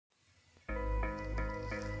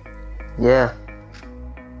Yeah,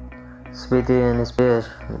 Sweetie in this bitch,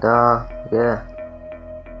 dog, yeah.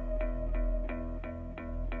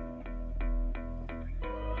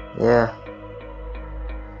 Yeah,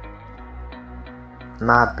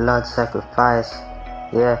 my blood sacrifice,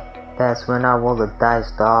 yeah, that's when I roll the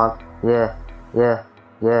dice, dog, yeah, yeah,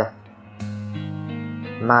 yeah.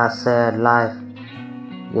 My sad life,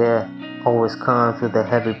 yeah, always comes with a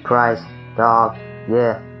heavy price, dog,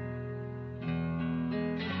 yeah.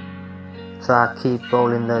 So I keep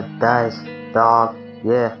rolling the dice, dog,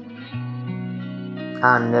 yeah.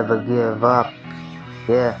 I never give up,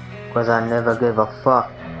 yeah, 'cause I never give a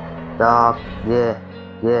fuck, dog, yeah,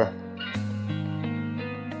 yeah.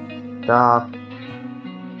 Dog,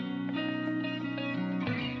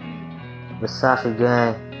 Versace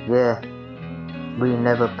gang, yeah. We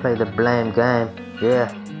never play the blame game,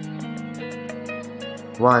 yeah.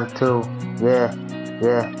 1, 2, yeah,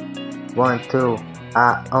 yeah. 1, 2,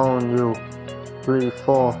 I own you. 3,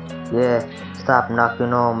 4, yeah. Stop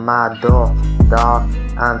knocking on my door, dog.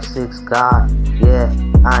 I'm 6 God, yeah.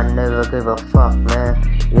 I never give a fuck, man,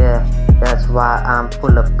 yeah. That's why I'm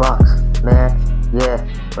full of bucks, man, yeah.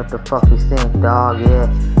 What the fuck you think, dog, yeah.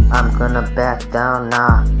 I'm gonna back down,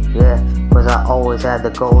 nah, yeah. 'Cause I always had the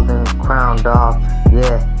golden crown, dog,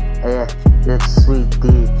 yeah, yeah. It's Sweet D,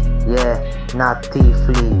 yeah, not Dee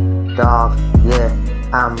Versace, dog, yeah.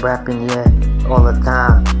 I'm rapping, yeah, all the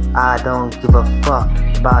time. I don't give a fuck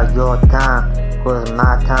about your time, 'cause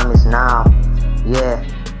my time is now, yeah.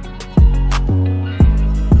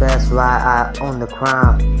 That's why I own the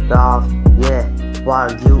crown, dog, yeah.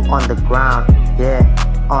 While you on the ground, yeah.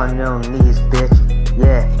 On your knees, bitch,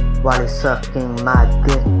 yeah. While you sucking my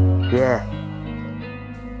dick, yeah.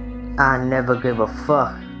 I never give a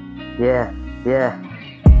fuck, yeah, yeah.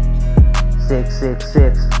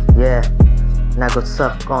 666, yeah. Now go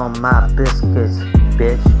suck on my biscuits,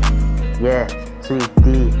 bitch, yeah. Sweet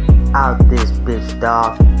D, out this bitch,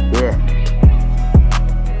 dog, yeah.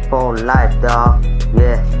 For life, dog,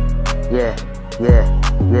 yeah, yeah, yeah,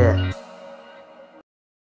 yeah.